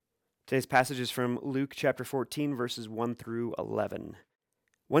Today's passage is from Luke chapter 14, verses 1 through 11.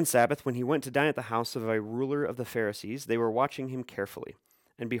 One Sabbath, when he went to dine at the house of a ruler of the Pharisees, they were watching him carefully.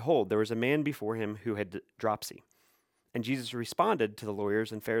 And behold, there was a man before him who had dropsy. And Jesus responded to the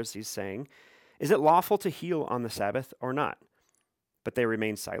lawyers and Pharisees, saying, "Is it lawful to heal on the Sabbath or not?" But they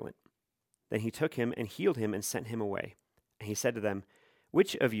remained silent. Then he took him and healed him and sent him away. And he said to them,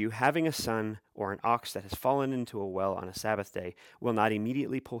 "Which of you, having a son or an ox that has fallen into a well on a Sabbath day, will not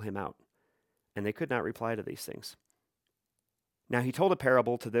immediately pull him out?" And they could not reply to these things. Now he told a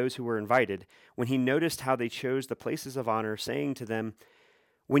parable to those who were invited, when he noticed how they chose the places of honor, saying to them,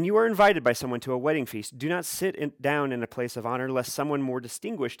 "When you are invited by someone to a wedding feast, do not sit down in a place of honor, lest someone more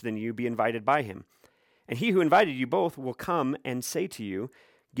distinguished than you be invited by him. And he who invited you both will come and say to you,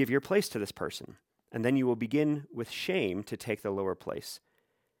 'Give your place to this person,' and then you will begin with shame to take the lower place.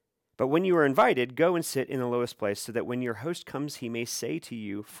 But when you are invited, go and sit in the lowest place, so that when your host comes, he may say to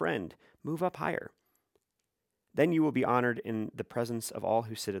you, 'Friend, move up higher.' Then you will be honored in the presence of all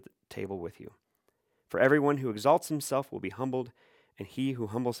who sit at the table with you. For everyone who exalts himself will be humbled, and he who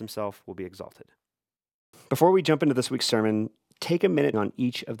humbles himself will be exalted." Before we jump into this week's sermon, take a minute on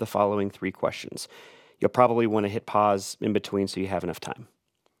each of the following three questions. You'll probably want to hit pause in between so you have enough time.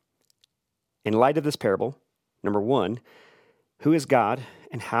 In light of this parable, number one, who is God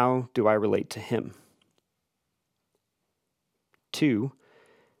and how do I relate to him? 2,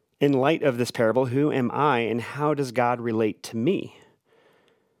 in light of this parable, who am I and how does God relate to me?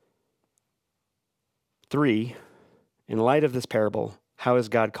 3, in light of this parable, how is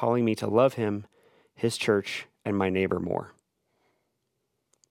God calling me to love him, his church, and my neighbor more?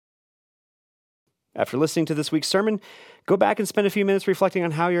 After listening to this week's sermon, go back and spend a few minutes reflecting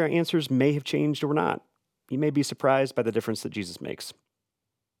on how your answers may have changed or not. You may be surprised by the difference that Jesus makes.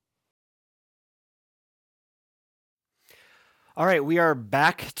 All right, we are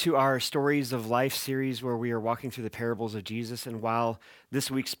back to our Stories of Life series where we are walking through the parables of Jesus. And while this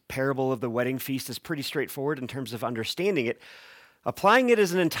week's parable of the wedding feast is pretty straightforward in terms of understanding it, applying it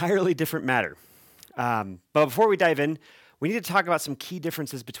is an entirely different matter. But before we dive in, we need to talk about some key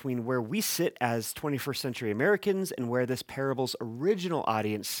differences between where we sit as 21st century Americans and where this parable's original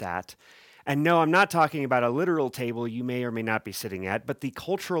audience sat. And no, I'm not talking about a literal table you may or may not be sitting at, but the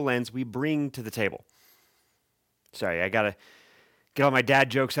cultural lens we bring to the table. Sorry, I got to get all my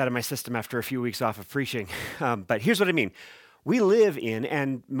dad jokes out of my system after a few weeks off of preaching. But here's what I mean. We live in,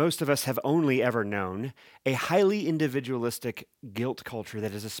 and most of us have only ever known, a highly individualistic guilt culture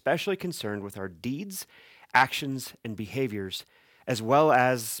that is especially concerned with our deeds, actions, and behaviors, as well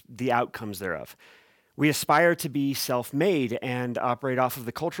as the outcomes thereof. We aspire to be self-made and operate off of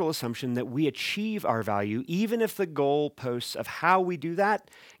the cultural assumption that we achieve our value, even if the goalposts of how we do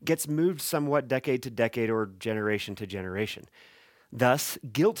that gets moved somewhat decade to decade or generation to generation. Thus,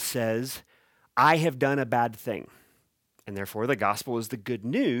 guilt says, I have done a bad thing. And therefore, the gospel is the good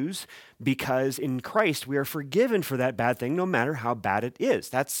news because in Christ, we are forgiven for that bad thing, no matter how bad it is.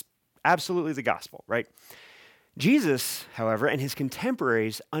 That's absolutely the gospel, right? Jesus, however, and his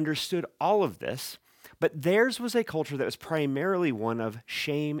contemporaries understood all of this, but theirs was a culture that was primarily one of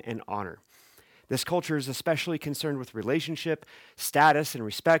shame and honor. This culture is especially concerned with relationship, status, and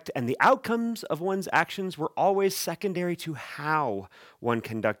respect, and the outcomes of one's actions were always secondary to how one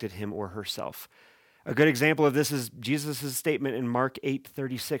conducted him or herself. A good example of this is Jesus' statement in Mark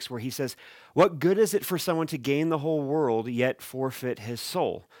 8:36, where he says, "What good is it for someone to gain the whole world, yet forfeit his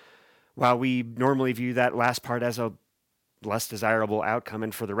soul?" While we normally view that last part as a less desirable outcome,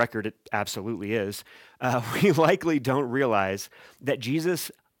 and for the record, it absolutely is, we likely don't realize that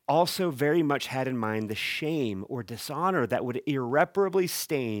Jesus also very much had in mind the shame or dishonor that would irreparably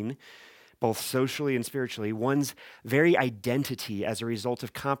stain, both socially and spiritually, one's very identity as a result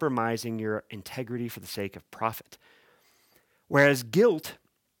of compromising your integrity for the sake of profit. Whereas guilt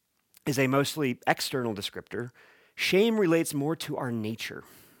is a mostly external descriptor, shame relates more to our nature.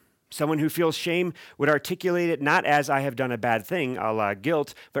 Someone who feels shame would articulate it not as I have done a bad thing, a la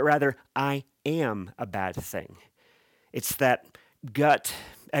guilt, but rather I am a bad thing. It's that gut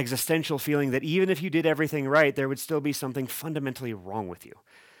existential feeling that even if you did everything right, there would still be something fundamentally wrong with you.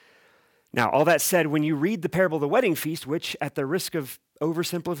 Now, all that said, when you read the parable of the wedding feast, which at the risk of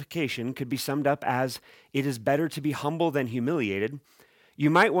oversimplification could be summed up as it is better to be humble than humiliated, you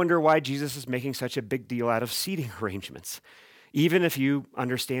might wonder why Jesus is making such a big deal out of seating arrangements. Even if you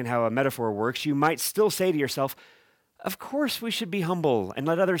understand how a metaphor works, you might still say to yourself, of course we should be humble and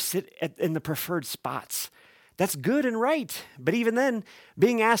let others sit in the preferred spots. That's good and right. But even then,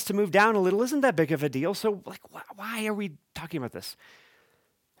 being asked to move down a little isn't that big of a deal. So why are we talking about this?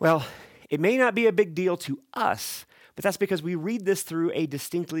 Well, it may not be a big deal to us, but but that's because we read this through a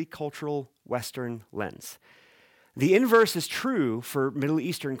distinctly cultural Western lens. The inverse is true for Middle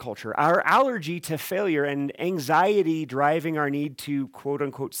Eastern culture. Our allergy to failure and anxiety driving our need to quote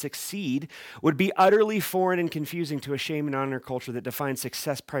unquote succeed would be utterly foreign and confusing to a shame and honor culture that defines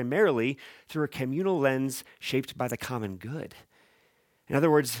success primarily through a communal lens shaped by the common good. In other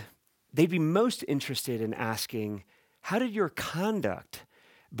words, they'd be most interested in asking, how did your conduct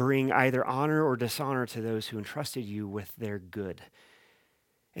bring either honor or dishonor to those who entrusted you with their good?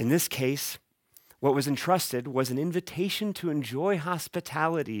 In this case, what was entrusted was an invitation to enjoy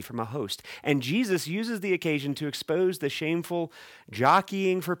hospitality from a host. And Jesus uses the occasion to expose the shameful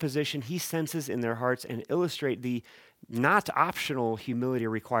jockeying for position he senses in their hearts and illustrate the not optional humility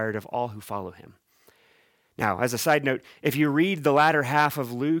required of all who follow him. Now, as a side note, if you read the latter half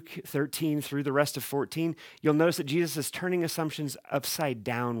of Luke 13 through the rest of 14, you'll notice that Jesus is turning assumptions upside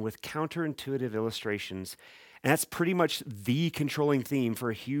down with counterintuitive illustrations. And that's pretty much the controlling theme for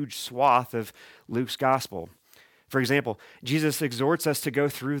a huge swath of Luke's gospel. For example, Jesus exhorts us to go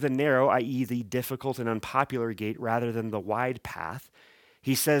through the narrow, i.e. the difficult and unpopular gate, rather than the wide path.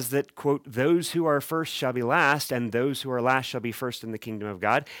 He says that, quote, those who are first shall be last, and those who are last shall be first in the kingdom of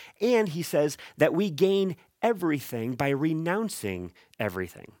God. And he says that we gain everything by renouncing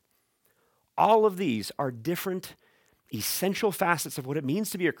everything. All of these are different, essential facets of what it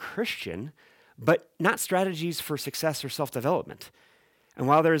means to be a Christian, but not strategies for success or self-development. And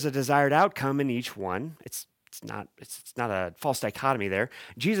while there is a desired outcome in each one, it's not a false dichotomy there.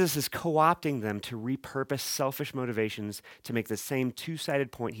 Jesus is co-opting them to repurpose selfish motivations to make the same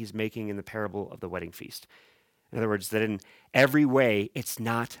two-sided point he's making in the parable of the wedding feast. In other words, that in every way, it's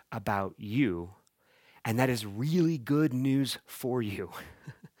not about you, and that is really good news for you.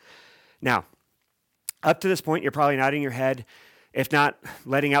 Now, up to this point, you're probably nodding your head, if not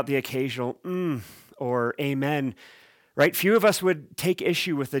letting out the occasional or amen, right? Few of us would take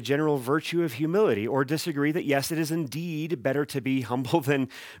issue with the general virtue of humility or disagree that, yes, it is indeed better to be humble than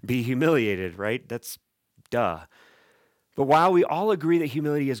be humiliated, right? That's duh. But while we all agree that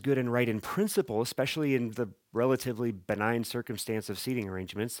humility is good and right in principle, especially in the relatively benign circumstance of seating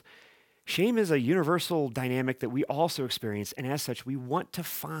arrangements, shame is a universal dynamic that we also experience, and as such, we want to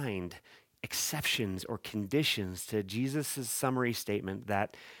find exceptions or conditions to Jesus' summary statement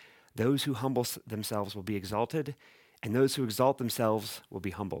that those who humble themselves will be exalted, and those who exalt themselves will be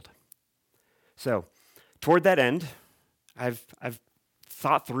humbled. So, toward that end, I've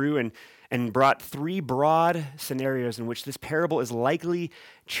thought through and brought three broad scenarios in which this parable is likely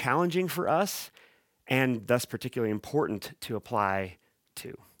challenging for us and thus particularly important to apply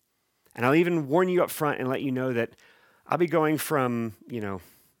to. And I'll even warn you up front and let you know that I'll be going from,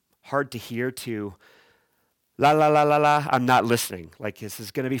 hard to hear to la, la, la, la, la, I'm not listening. Like, this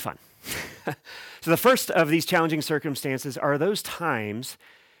is going to be fun. So the first of these challenging circumstances are those times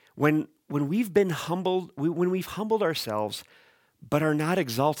when we've been humbled, when we've humbled ourselves, but are not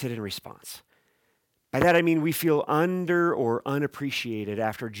exalted in response. By that I mean we feel under or unappreciated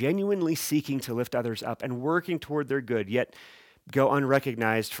after genuinely seeking to lift others up and working toward their good, yet go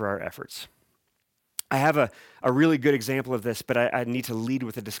unrecognized for our efforts. I have a really good example of this, but I need to lead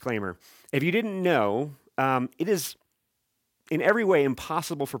with a disclaimer. If you didn't know, it is in every way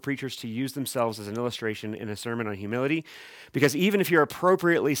impossible for preachers to use themselves as an illustration in a sermon on humility, because even if you're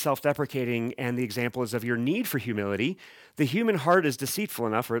appropriately self-deprecating and the example is of your need for humility, the human heart is deceitful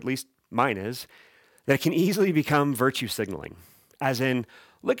enough, or at least mine is, that it can easily become virtue signaling. As in,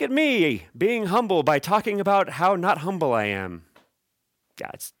 look at me being humble by talking about how not humble I am.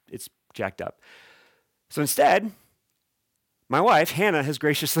 Yeah, it's jacked up. So instead, my wife, Hannah, has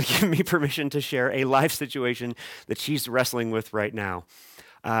graciously given me permission to share a life situation that she's wrestling with right now,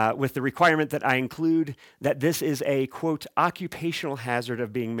 with the requirement that I include that this is a, quote, occupational hazard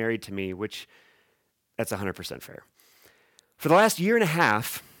of being married to me, which that's 100% fair. For the last year and a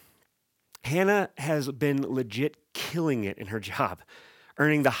half, Hannah has been legit killing it in her job,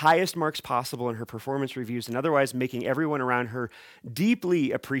 earning the highest marks possible in her performance reviews and otherwise making everyone around her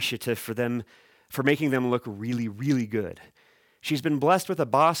deeply appreciative for making them look really, really good. She's been blessed with a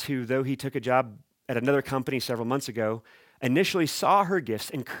boss who, though he took a job at another company several months ago, initially saw her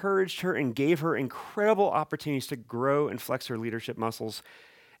gifts, encouraged her, and gave her incredible opportunities to grow and flex her leadership muscles.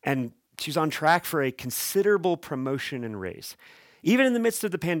 And she's on track for a considerable promotion and raise. Even in the midst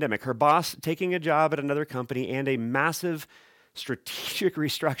of the pandemic, her boss taking a job at another company and a massive strategic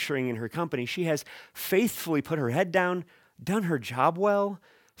restructuring in her company, she has faithfully put her head down, done her job well,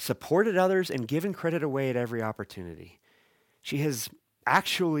 supported others, and given credit away at every opportunity. She has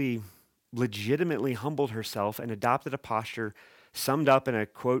actually legitimately humbled herself and adopted a posture summed up in a,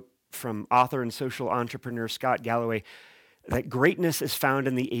 quote, from author and social entrepreneur Scott Galloway that greatness is found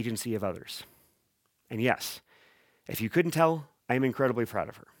in the agency of others. And yes, if you couldn't tell, I am incredibly proud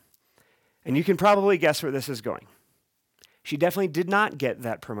of her. And you can probably guess where this is going. She definitely did not get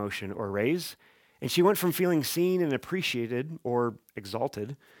that promotion or raise, and she went from feeling seen and appreciated or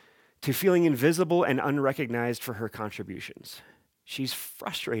exalted to feeling invisible and unrecognized for her contributions. She's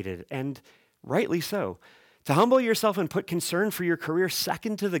frustrated, and rightly so. To humble yourself and put concern for your career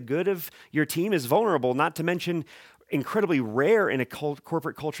second to the good of your team is vulnerable, not to mention incredibly rare in a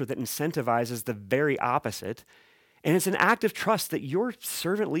corporate culture that incentivizes the very opposite. And it's an act of trust that your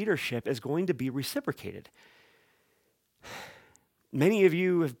servant leadership is going to be reciprocated. Many of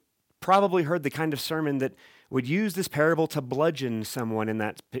you have probably heard the kind of sermon that would use this parable to bludgeon someone in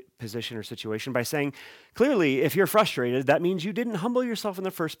that position or situation by saying, clearly, if you're frustrated, that means you didn't humble yourself in the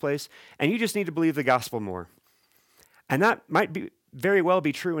first place, and you just need to believe the gospel more. And that might be very well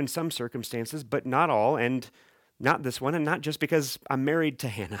be true in some circumstances, but not all, and not this one, and not just because I'm married to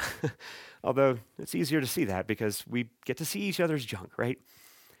Hannah. Although it's easier to see that because we get to see each other's junk, right?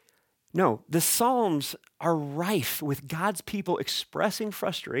 No, the Psalms are rife with God's people expressing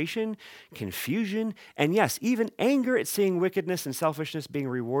frustration, confusion, and yes, even anger at seeing wickedness and selfishness being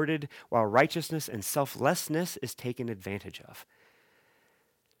rewarded while righteousness and selflessness is taken advantage of.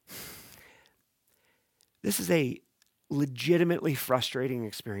 This is a legitimately frustrating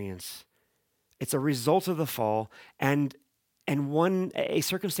experience. It's a result of the fall and a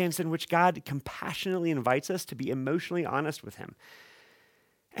circumstance in which God compassionately invites us to be emotionally honest with him.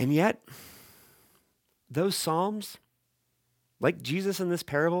 And yet, those Psalms, like Jesus in this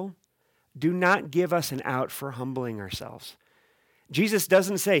parable, do not give us an out for humbling ourselves. Jesus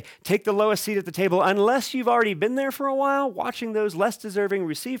doesn't say, take the lowest seat at the table unless you've already been there for a while, watching those less deserving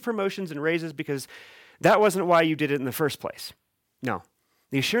receive promotions and raises because that wasn't why you did it in the first place. No.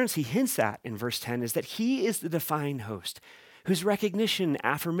 The assurance he hints at in verse 10 is that he is the divine host, whose recognition,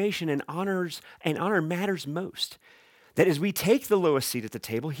 affirmation, and honor matters most. That as we take the lowest seat at the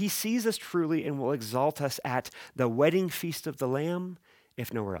table, he sees us truly and will exalt us at the wedding feast of the Lamb,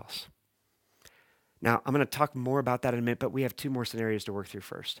 if nowhere else. Now, I'm going to talk more about that in a minute, but we have two more scenarios to work through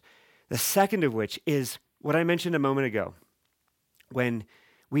first. The second of which is what I mentioned a moment ago, when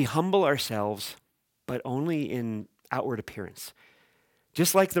we humble ourselves, but only in outward appearance.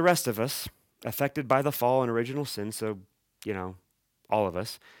 Just like the rest of us, affected by the fall and original sin, so, all of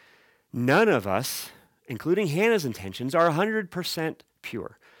us, none of us, including Hannah's intentions, are 100%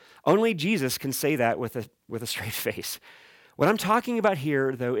 pure. Only Jesus can say that with a straight face. What I'm talking about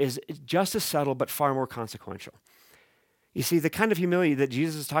here, though, is just as subtle but far more consequential. You see, the kind of humility that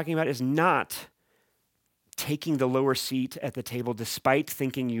Jesus is talking about is not taking the lower seat at the table despite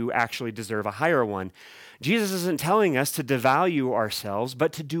thinking you actually deserve a higher one. Jesus isn't telling us to devalue ourselves,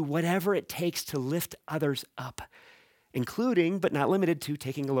 but to do whatever it takes to lift others up, including, but not limited to,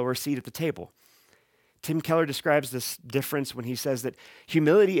 taking a lower seat at the table. Tim Keller describes this difference when he says that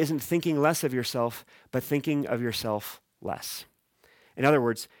humility isn't thinking less of yourself, but thinking of yourself less. In other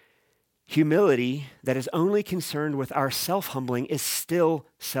words, humility that is only concerned with our self-humbling is still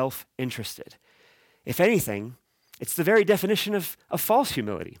self-interested. If anything, it's the very definition of false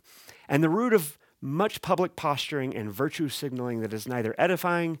humility and the root of much public posturing and virtue signaling that is neither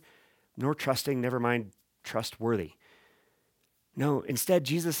edifying nor trusting, never mind trustworthy. No, instead,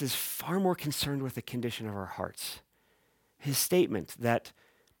 Jesus is far more concerned with the condition of our hearts. His statement that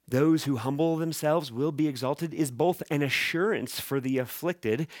those who humble themselves will be exalted is both an assurance for the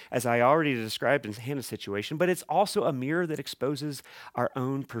afflicted, as I already described in Hannah's situation, but it's also a mirror that exposes our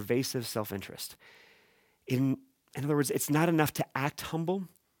own pervasive self-interest. In other words, it's not enough to act humble.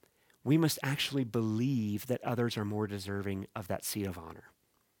 We must actually believe that others are more deserving of that seat of honor.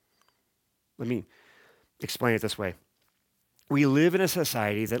 Let me explain it this way. We live in a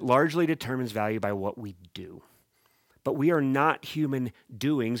society that largely determines value by what we do. But we are not human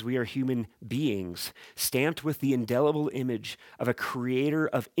doings, we are human beings, stamped with the indelible image of a creator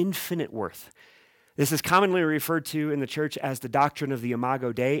of infinite worth. This is commonly referred to in the church as the doctrine of the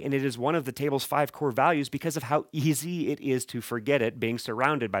Imago Dei, and it is one of the table's 5 core values because of how easy it is to forget it being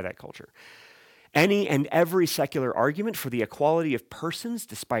surrounded by that culture. Any and every secular argument for the equality of persons,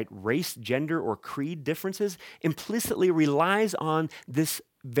 despite race, gender, or creed differences, implicitly relies on this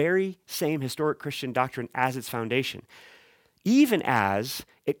very same historic Christian doctrine as its foundation, even as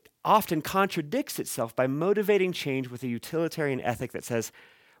it often contradicts itself by motivating change with a utilitarian ethic that says,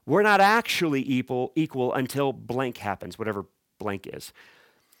 we're not actually equal until blank happens, whatever blank is.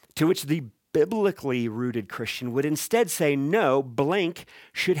 To which the biblically rooted Christian would instead say, no, blank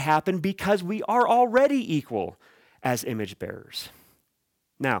should happen because we are already equal as image bearers.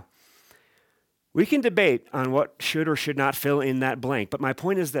 Now, We can debate on what should or should not fill in that blank, but my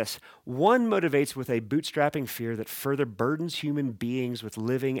point is this. One motivates with a bootstrapping fear that further burdens human beings with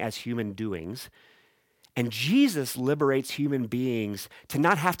living as human doings, and Jesus liberates human beings to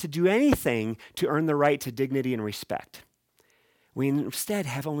not have to do anything to earn the right to dignity and respect. We instead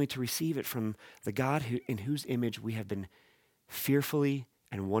have only to receive it from the God in whose image we have been fearfully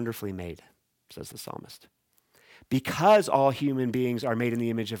and wonderfully made, says the psalmist. Because all human beings are made in the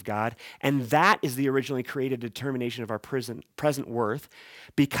image of God, and that is the originally created determination of our present worth,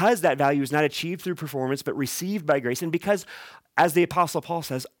 because that value is not achieved through performance but received by grace, and because, as the Apostle Paul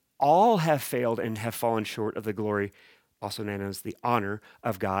says, all have failed and have fallen short of the glory, also known as the honor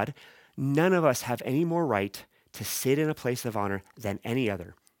of God, none of us have any more right to sit in a place of honor than any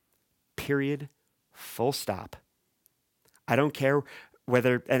other. Period. Full stop. I don't care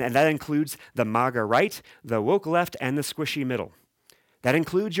whether, and that includes the MAGA right, the woke left, and the squishy middle. That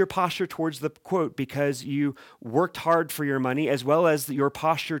includes your posture towards the quote, because you worked hard for your money, as well as your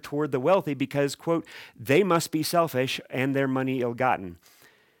posture toward the wealthy because, quote, they must be selfish and their money ill-gotten.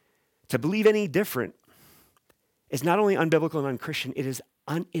 To believe any different is not only unbiblical and unchristian, it is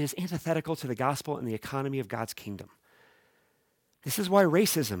antithetical to the gospel and the economy of God's kingdom. This is why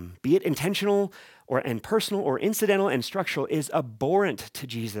racism, be it intentional and personal or incidental and structural, is abhorrent to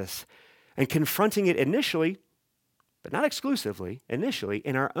Jesus. And confronting it initially, but not exclusively, initially,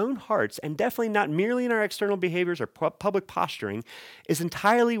 in our own hearts, and definitely not merely in our external behaviors or public posturing, is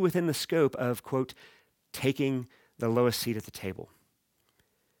entirely within the scope of, quote, taking the lowest seat at the table.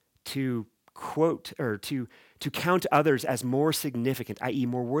 To quote, or to count others as more significant, i.e.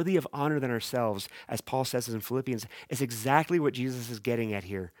 more worthy of honor than ourselves, as Paul says in Philippians, is exactly what Jesus is getting at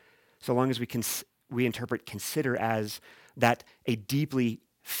here, so long as we interpret consider as that a deeply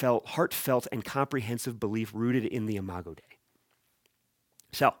felt, heartfelt, and comprehensive belief rooted in the Imago Dei.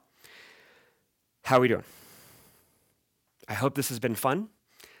 So, how are we doing? I hope this has been fun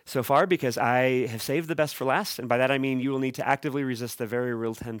so far, because I have saved the best for last, and by that I mean you will need to actively resist the very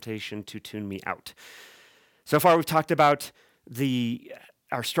real temptation to tune me out. So far, we've talked about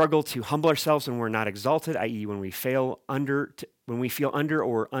our struggle to humble ourselves when we're not exalted, i.e., when we feel under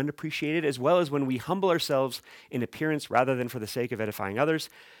or unappreciated, as well as when we humble ourselves in appearance rather than for the sake of edifying others.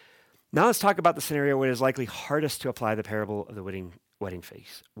 Now let's talk about the scenario where it is likely hardest to apply the parable of the wedding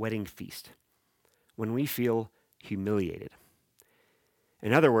feast, when we feel humiliated.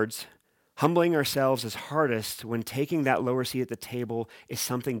 In other words, humbling ourselves is hardest when taking that lower seat at the table is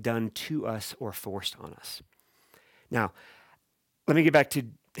something done to us or forced on us. Now, let me get back to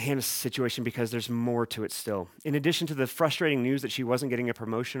Hannah's situation because there's more to it still. In addition to the frustrating news that she wasn't getting a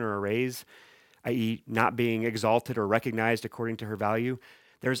promotion or a raise, i.e. not being exalted or recognized according to her value,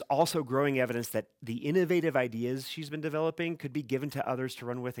 there's also growing evidence that the innovative ideas she's been developing could be given to others to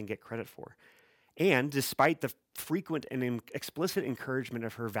run with and get credit for. And despite the frequent and explicit encouragement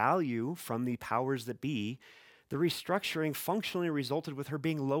of her value from the powers that be, the restructuring functionally resulted with her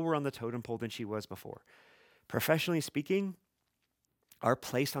being lower on the totem pole than she was before. Professionally speaking, our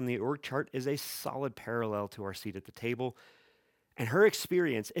place on the org chart is a solid parallel to our seat at the table, and her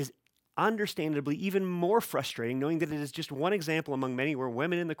experience is understandably even more frustrating, knowing that it is just one example among many where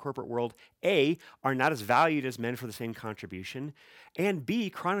women in the corporate world, A, are not as valued as men for the same contribution, and B,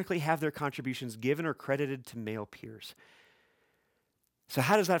 chronically have their contributions given or credited to male peers. So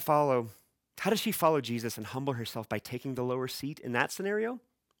how does that follow? How does she follow Jesus and humble herself by taking the lower seat in that scenario?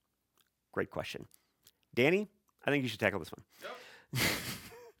 Great question. Danny, I think you should tackle this one. Yep.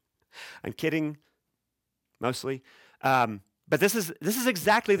 I'm kidding, mostly. But this is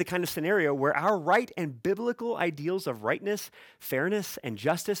exactly the kind of scenario where our right and biblical ideals of rightness, fairness, and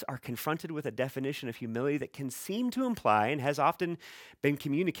justice are confronted with a definition of humility that can seem to imply, and has often been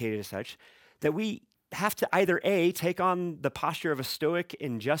communicated as such, that we have to either A, take on the posture of a stoic,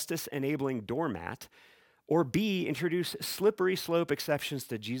 injustice-enabling doormat, or B, introduce slippery slope exceptions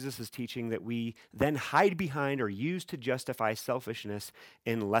to Jesus' teaching that we then hide behind or use to justify selfishness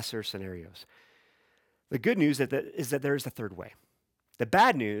in lesser scenarios. The good news is that there is a third way. The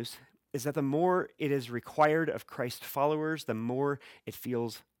bad news is that the more it is required of Christ followers, the more it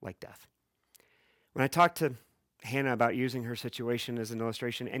feels like death. When I talked to Hannah about using her situation as an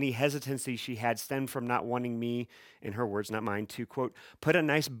illustration, any hesitancy she had stemmed from not wanting me, in her words, not mine, to, quote, put a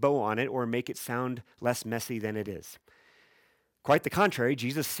nice bow on it or make it sound less messy than it is. Quite the contrary,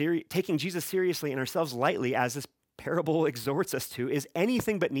 taking Jesus seriously and ourselves lightly, as this parable exhorts us to, is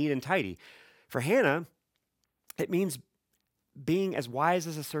anything but neat and tidy. For Hannah, it means being as wise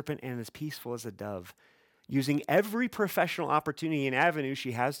as a serpent and as peaceful as a dove, using every professional opportunity and avenue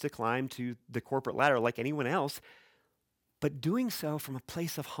she has to climb to the corporate ladder like anyone else, but doing so from a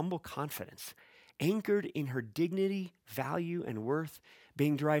place of humble confidence anchored in her dignity, value, and worth,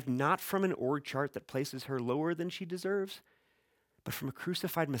 being derived not from an org chart that places her lower than she deserves, but from a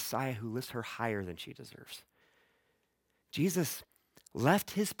crucified Messiah who lifts her higher than she deserves. Jesus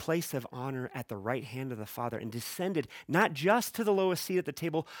left his place of honor at the right hand of the Father and descended not just to the lowest seat at the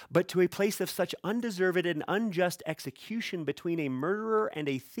table, but to a place of such undeserved and unjust execution between a murderer and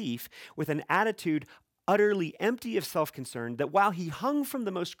a thief, with an attitude utterly empty of self-concern, that while he hung from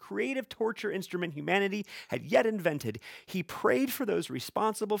the most creative torture instrument humanity had yet invented, he prayed for those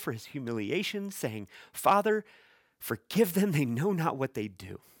responsible for his humiliation, saying, "Father, forgive them, they know not what they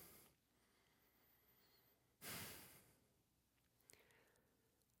do."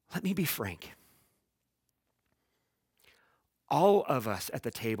 Let me be frank. All of us at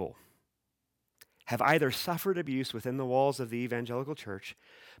the table have either suffered abuse within the walls of the evangelical church,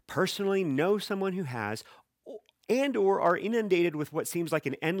 personally know someone who has, and or are inundated with what seems like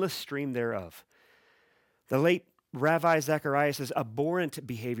an endless stream thereof. The late Ravi Zacharias' abhorrent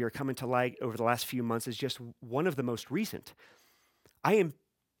behavior coming to light over the last few months is just one of the most recent. I am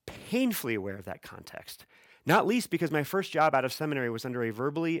painfully aware of that context, not least because my first job out of seminary was under a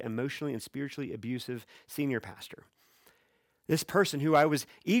verbally, emotionally, and spiritually abusive senior pastor. This person, who I was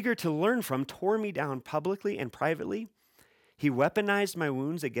eager to learn from, tore me down publicly and privately. He weaponized my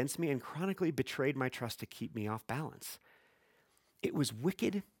wounds against me and chronically betrayed my trust to keep me off balance. It was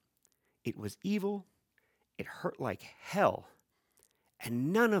wicked, it was evil, it hurt like hell,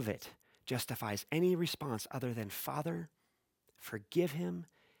 and none of it justifies any response other than, "Father, forgive him.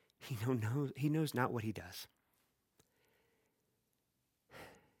 He knows not what he does."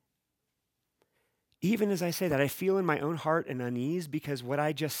 Even as I say that, I feel in my own heart an unease, because what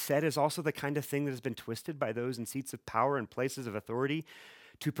I just said is also the kind of thing that has been twisted by those in seats of power and places of authority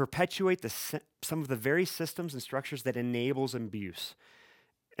to perpetuate some of the very systems and structures that enables abuse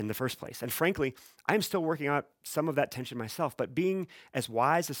in the first place. And frankly, I'm still working out some of that tension myself, but being as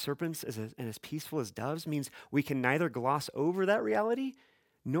wise as serpents and as peaceful as doves means we can neither gloss over that reality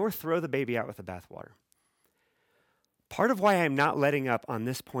nor throw the baby out with the bathwater. Part of why I'm not letting up on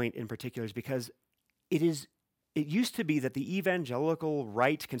this point in particular is because it used to be that the evangelical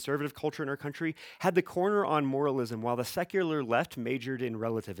right conservative culture in our country had the corner on moralism, while the secular left majored in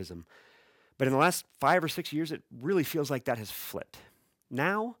relativism. But in the last 5 or 6 years, it really feels like that has flipped.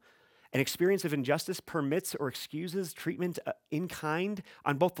 Now, an experience of injustice permits or excuses treatment in kind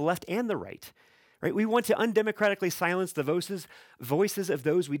on both the left and the right. Right? We want to undemocratically silence the voices of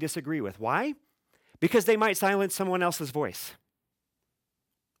those we disagree with. Why? Because they might silence someone else's voice.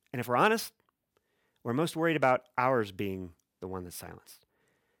 And if we're honest, we're most worried about ours being the one that's silenced.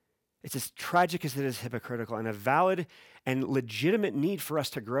 It's as tragic as it is hypocritical, and a valid and legitimate need for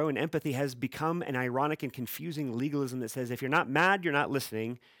us to grow in empathy has become an ironic and confusing legalism that says if you're not mad, you're not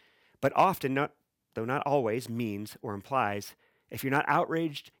listening, but often, though not always, means or implies if you're not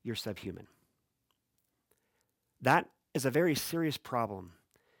outraged, you're subhuman. That is a very serious problem,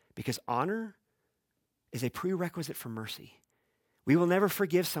 because honor is a prerequisite for mercy. We will never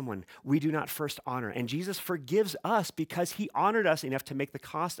forgive someone we do not first honor. And Jesus forgives us because he honored us enough to make the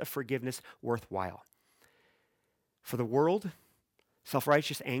cost of forgiveness worthwhile. For the world,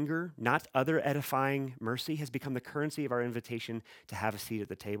 self-righteous anger, not other edifying mercy, has become the currency of our invitation to have a seat at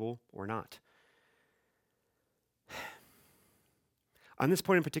the table or not. On this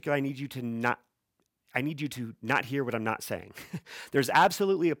point in particular, I need you to not hear what I'm not saying. There's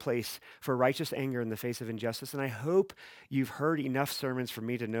absolutely a place for righteous anger in the face of injustice, and I hope you've heard enough sermons for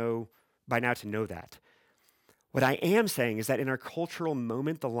me to know by now to know that. What I am saying is that in our cultural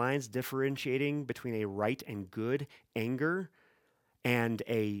moment, the lines differentiating between a right and good anger and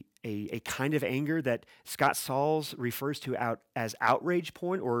a kind of anger that Scott Sauls refers to as outrage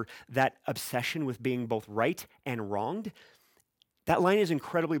porn, or that obsession with being both right and wronged, that line is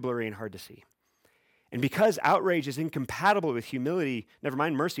incredibly blurry and hard to see. And because outrage is incompatible with humility, never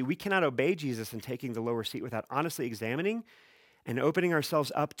mind mercy, we cannot obey Jesus in taking the lower seat without honestly examining and opening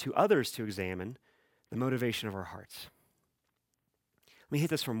ourselves up to others to examine the motivation of our hearts. Let me hit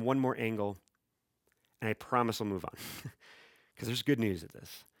this from one more angle, and I promise we'll move on, because there's good news at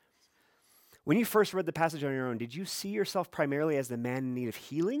this. When you first read the passage on your own, did you see yourself primarily as the man in need of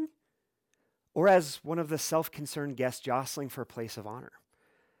healing, or as one of the self-concerned guests jostling for a place of honor?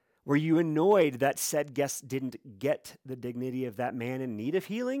 Were you annoyed that said guest didn't get the dignity of that man in need of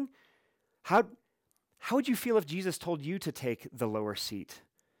healing? How would you feel if Jesus told you to take the lower seat,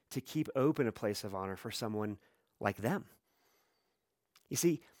 to keep open a place of honor for someone like them? You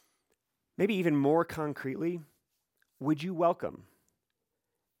see, maybe even more concretely, would you welcome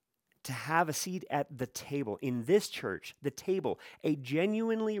to have a seat at the table, in this church, the table, a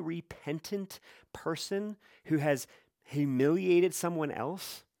genuinely repentant person who has humiliated someone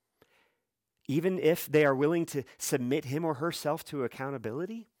else, even if they are willing to submit him or herself to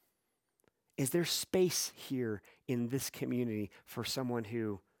accountability? Is there space here in this community for someone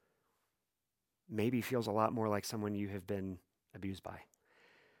who maybe feels a lot more like someone you have been abused by?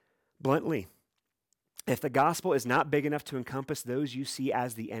 Bluntly, if the gospel is not big enough to encompass those you see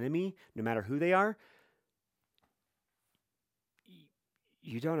as the enemy, no matter who they are,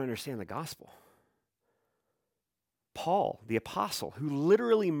 you don't understand the gospel. Paul, the apostle, who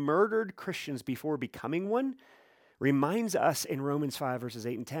literally murdered Christians before becoming one, reminds us in Romans 5, verses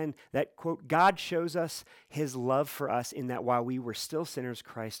 8 and 10, that, quote, God shows us his love for us in that while we were still sinners,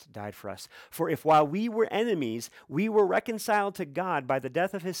 Christ died for us. For if while we were enemies, we were reconciled to God by the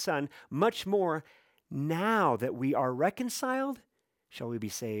death of his Son, much more, now that we are reconciled, shall we be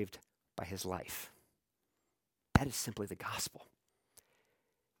saved by his life. That is simply the gospel.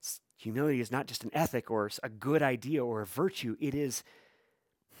 Humility is not just an ethic or a good idea or a virtue. It is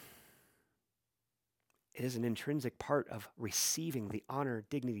an intrinsic part of receiving the honor,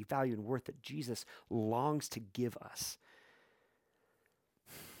 dignity, value, and worth that Jesus longs to give us.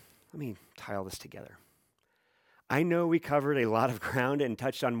 Let me tie all this together. I know we covered a lot of ground and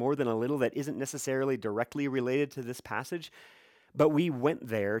touched on more than a little that isn't necessarily directly related to this passage, but we went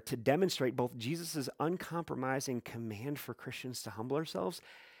there to demonstrate both Jesus' uncompromising command for Christians to humble ourselves,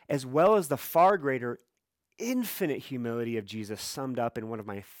 as well as the far greater, infinite humility of Jesus summed up in one of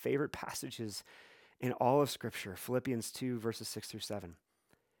my favorite passages in all of Scripture, Philippians 2, verses 6 through 7,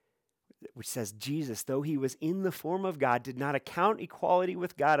 which says, Jesus, though he was in the form of God, did not account equality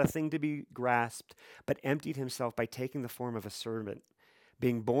with God a thing to be grasped, but emptied himself by taking the form of a servant,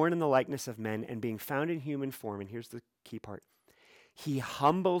 being born in the likeness of men and being found in human form. And here's the key part. He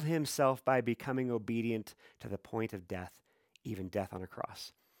humbled himself by becoming obedient to the point of death, even death on a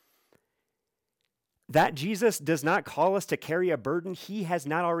cross. That Jesus does not call us to carry a burden he has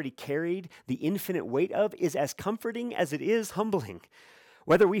not already carried the infinite weight of is as comforting as it is humbling.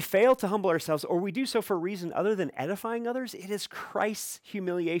 Whether we fail to humble ourselves or we do so for a reason other than edifying others, it is Christ's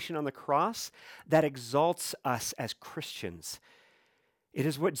humiliation on the cross that exalts us as Christians. It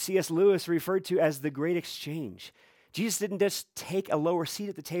is what C.S. Lewis referred to as the great exchange. Jesus didn't just take a lower seat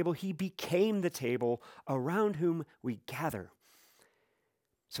at the table, he became the table around whom we gather.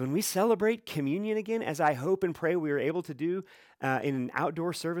 So when we celebrate communion again, as I hope and pray we are able to do in an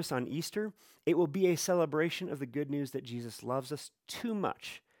outdoor service on Easter, it will be a celebration of the good news that Jesus loves us too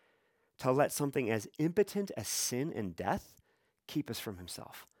much to let something as impotent as sin and death keep us from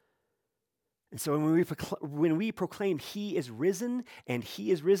himself. And so when we proclaim he is risen and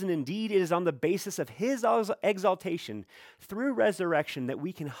he is risen indeed, it is on the basis of his exaltation through resurrection that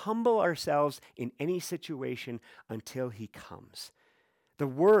we can humble ourselves in any situation until he comes. The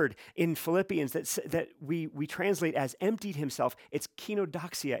word in Philippians that we translate as emptied himself, it's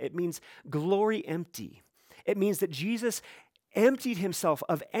kenodoxia. It means glory empty. It means that Jesus emptied himself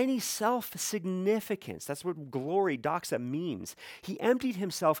of any self-significance. That's what glory, doxa, means. He emptied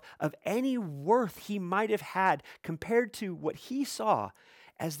himself of any worth he might have had compared to what he saw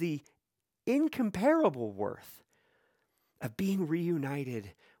as the incomparable worth of being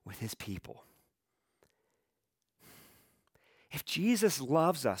reunited with his people. If Jesus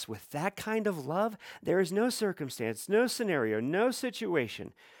loves us with that kind of love, there is no circumstance, no scenario, no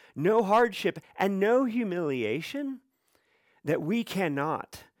situation, no hardship, and no humiliation that we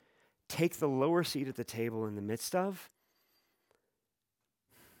cannot take the lower seat at the table in the midst of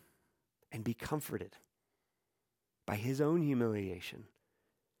and be comforted by his own humiliation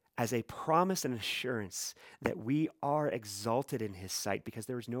as a promise and assurance that we are exalted in his sight because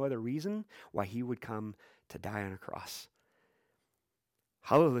there is no other reason why he would come to die on a cross.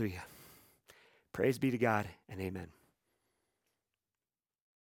 Hallelujah. Praise be to God and amen.